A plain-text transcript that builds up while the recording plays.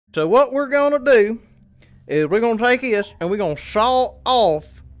So what we're gonna do is we're gonna take this and we're gonna saw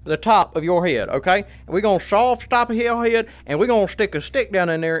off the top of your head, okay? And we're gonna saw off the top of your head and we're gonna stick a stick down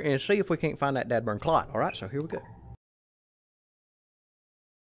in there and see if we can't find that dadburn clot. All right, so here we go.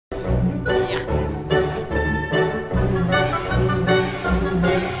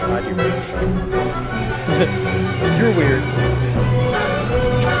 You're weird.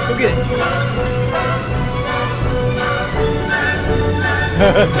 Go get it.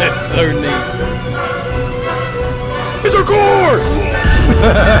 That's so neat. It's a cord!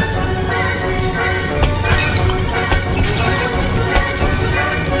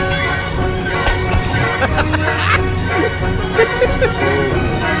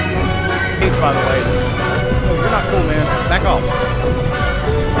 Peach, by the way. Oh, you're not cool, man. Back off.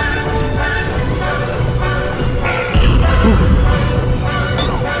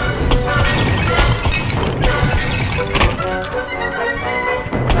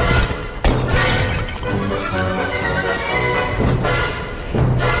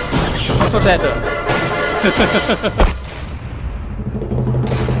 That's what that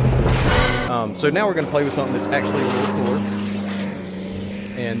does. So now we're going to play with something that's actually a little cooler.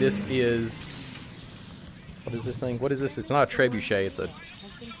 And this is... What is this thing? What is this? It's not a trebuchet. It's a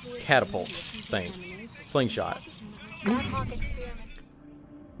catapult thing. Slingshot.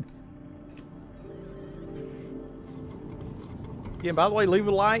 Yeah, by the way, leave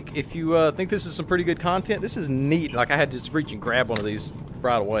a like if you think this is some pretty good content. This is neat. Like, I had to just reach and grab one of these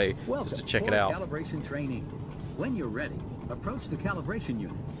right away just to check it out. Calibration trainee. When you're ready, approach the calibration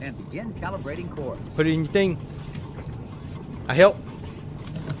unit and begin calibrating cores. Put it in your thing. I help.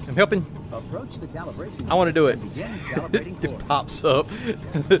 I'm helping. Approach the calibration unit. I want to do it. And begin calibrating cores. It pops up.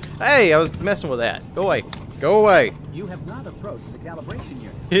 Hey, I was messing with that. Go away. Go away. You have not approached the calibration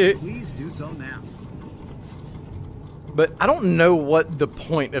unit. Please do so now. But I don't know what the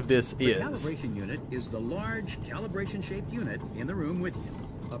point of this is. The calibration unit is the large calibration-shaped unit in the room with you.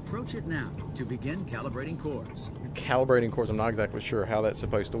 Approach it now to begin calibrating cores. Calibrating cores, I'm not exactly sure how that's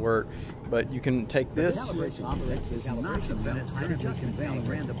supposed to work, but you can take this. The calibration operates is not a belt height adjustment belt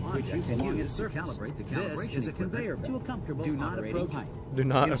random objects and use to calibrate the calibration is a conveyor belt to a comfortable do not approach height. Do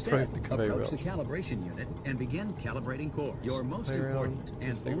not Instead, approach the conveyor belt. Approach the calibration unit and begin calibrating cores. Your most important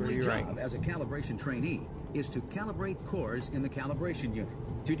and only job as a calibration trainee is to calibrate cores in the calibration unit.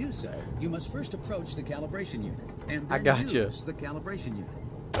 To do so, you must first approach the calibration unit and then use the calibration unit.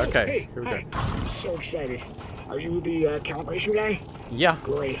 Okay, here we go. I'm so excited. Are you the calibration guy? Yeah.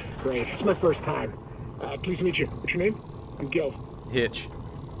 Great, great. It's my first time. Pleased to meet you. What's your name? I'm Gil. Hitch.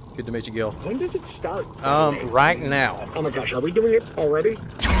 Good to meet you, Gil. When does it start? Right now. Oh my gosh, are we doing it already?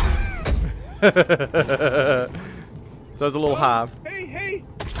 So it's a little high. Hey,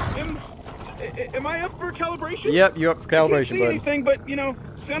 am I up for calibration? Yep, you're up for calibration, I can't see anything, but, you know,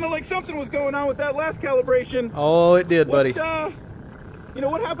 sounded like something was going on with that last calibration. Oh, it did, buddy. You know,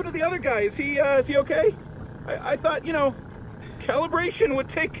 what happened to the other guy? Is he okay? I thought, you know, calibration would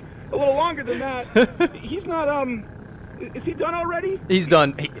take a little longer than that. He's not, is he done already? He's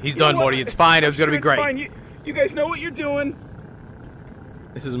done. He's done, Morty. It's fine. It was going to be great. Fine. You guys know what you're doing.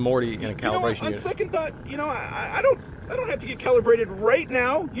 This is Morty in a calibration unit. On second thought, you know, I don't have to get calibrated right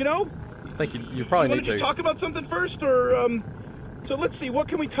now, you know? I think you probably need to. Just talk about something first, or, so let's see, what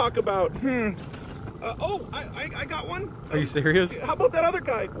can we talk about? I got one. Are you serious? How about that other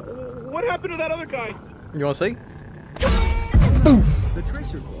guy? What happened to that other guy? You want to see? The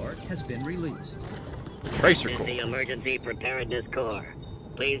tracer core has been released. Tracer core. This is the emergency preparedness core.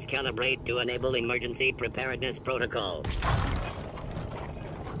 Please calibrate to enable emergency preparedness protocols.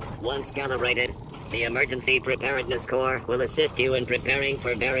 Once calibrated, the emergency preparedness core will assist you in preparing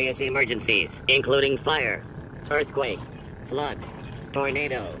for various emergencies, including fire, earthquake, flood,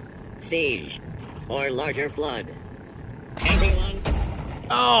 tornado, siege, or larger flood. Everyone.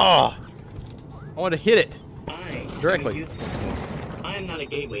 Oh! I want to hit it directly. I am not a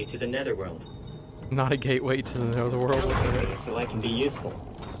gateway to the netherworld. Not a gateway to the netherworld. So I can be useful.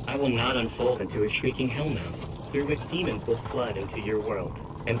 I will not unfold into a shrieking hellmouth through which demons will flood into your world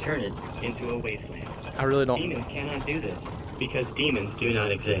and turn it into a wasteland. I really don't. Demons cannot do this because demons do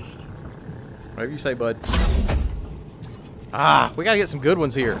not exist. Whatever you say, bud. We gotta get some good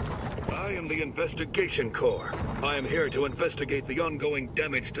ones here. I am the Investigation Corps. I am here to investigate the ongoing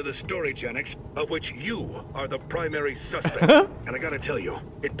damage to the storage annex, of which you are the primary suspect. And I gotta tell you,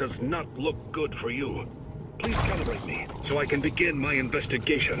 it does not look good for you. Please calibrate me, so I can begin my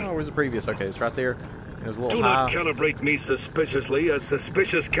investigation. Oh, where's the previous? Okay, it's right there. It was a little Do high. not calibrate me suspiciously, as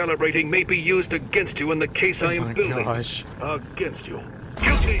suspicious calibrating may be used against you in the case I am building. Gosh. Against you.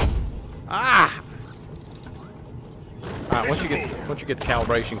 Guilty! Alright, once you get the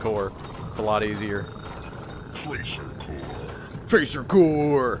calibration core, it's a lot easier. Tracer core. Tracer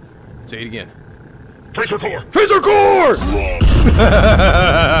core! Say it again. Tracer core. Tracer core!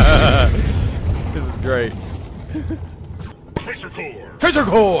 This is great. Tracer core. Tracer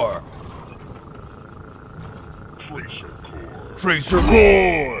core! Tracer core. Tracer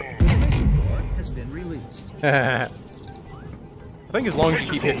core! Has been released. I think as long as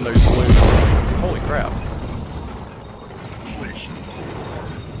you keep hitting those blues. Holy crap. Tracer core.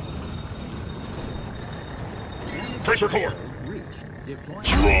 Tracer core. Reach.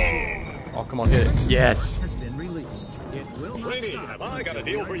 Deployment. Oh, come on, hit it. Yes! Has been released. It will not Trainee, stop have I got a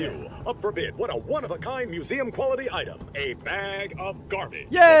until deal we for are you? dead. Up for bid. What a one-of-a-kind museum-quality item. A bag of garbage.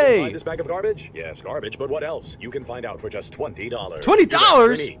 Yay! Want to find this bag of garbage? Yes, garbage, but what else? You can find out for just $20. $20?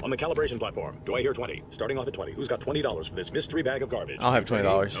 Trainee, on the calibration platform. Do I hear 20? Starting off at 20. Who's got $20 for this mystery bag of garbage? I'll have $20.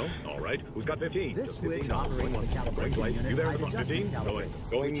 No? All right. Who's got 15? This Just switch 15. operates Going the once. calibration Going twice. unit You there by in the front? adjusting 15?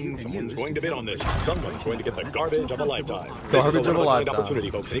 calibration, Going. which you can Someone's use going to bid on this. Someone's going to get the garbage of a lifetime. This is Garbage of a one-of-a-kind lifetime. opportunity,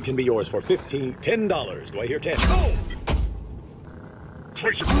 folks, and it can be yours for $10. Do I hear 10?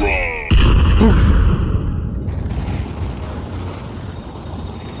 Tracer core.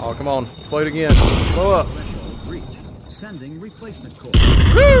 Oh, come on. Explode again. Blow up. Threshold reached. Sending replacement core. I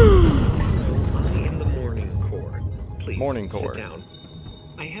am the Morning Core. Please Morning Core. sit down.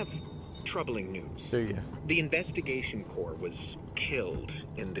 I have troubling news. Do you? The Investigation Core was killed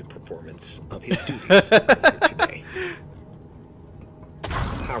in the performance of his duties earlier today.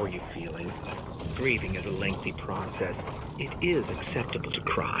 How are you feeling? Grieving is a lengthy process. It is acceptable to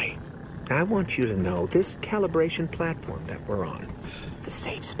cry. I want you to know this calibration platform that we're on, it's a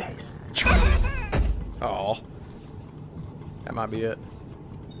safe space. Oh. That might be it.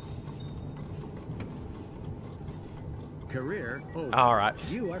 Career over. All right.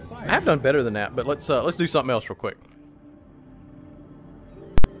 You are fired. I've done better than that, but let's do something else real quick.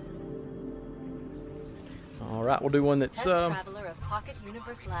 All right, we'll do one that's Test traveler of Pocket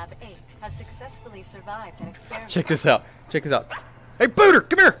Universe Lab 8 has successfully survived an experiment. check this out. Check this out. Hey, Booter,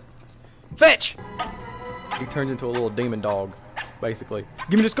 come here. Fetch. He turns into a little demon dog, basically.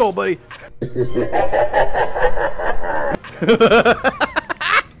 Give me the skull, buddy.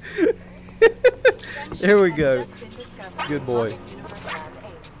 There we go. Good boy.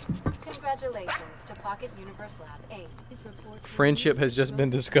 Congratulations to Pocket Universe Lab 8. Friendship has just been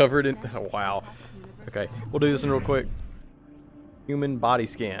discovered in... Oh, wow. Okay, we'll do this in real quick. Human body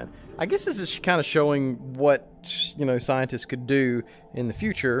scan. I guess this is kind of showing what, you know, scientists could do in the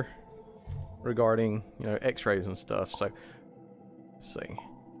future regarding, you know, x-rays and stuff. So, let's see.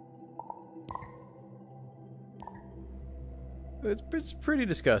 It's pretty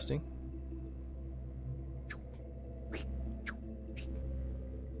disgusting.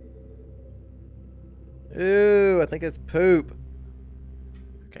 Ooh, I think it's poop.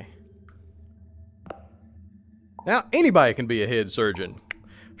 Okay. Now, anybody can be a head surgeon.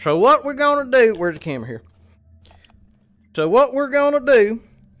 So what we're going to do... Where's the camera here? So what we're going to do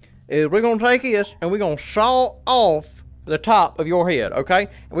is we're going to take this and we're going to saw off the top of your head, okay?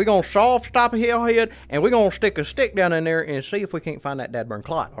 And we're going to saw off the top of your head and we're going to stick a stick down in there and see if we can't find that dadburn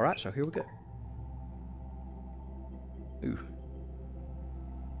clot. All right, so here we go. Ooh.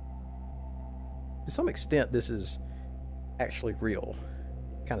 To some extent, this is actually real.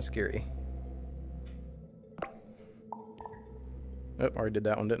 Kind of scary. Oh, already did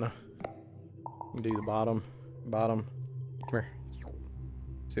that one, didn't I? You can do the bottom. Come here.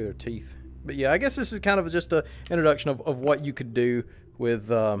 See their teeth. But yeah, I guess this is kind of just an introduction of what you could do with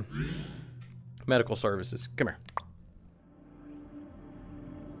medical services. Come here.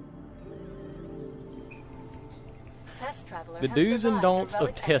 The do's and don'ts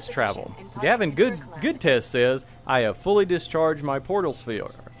of test travel. Gavin Good Test says, I have fully discharged my portal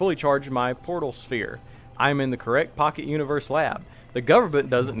sphere. I'm in the correct Pocket Universe lab. The government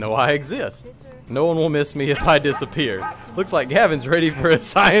doesn't know I exist. No one will miss me if I disappear. Looks like Gavin's ready for a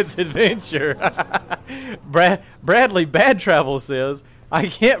science adventure. Bradley Bad Travel says, I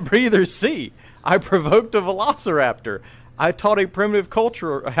can't breathe or see. I provoked a velociraptor. I taught a primitive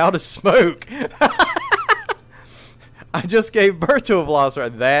culture how to smoke. I just gave birth to a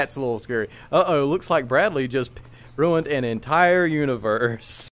velociraptor. That's a little scary. Uh-oh, looks like Bradley just ruined an entire universe.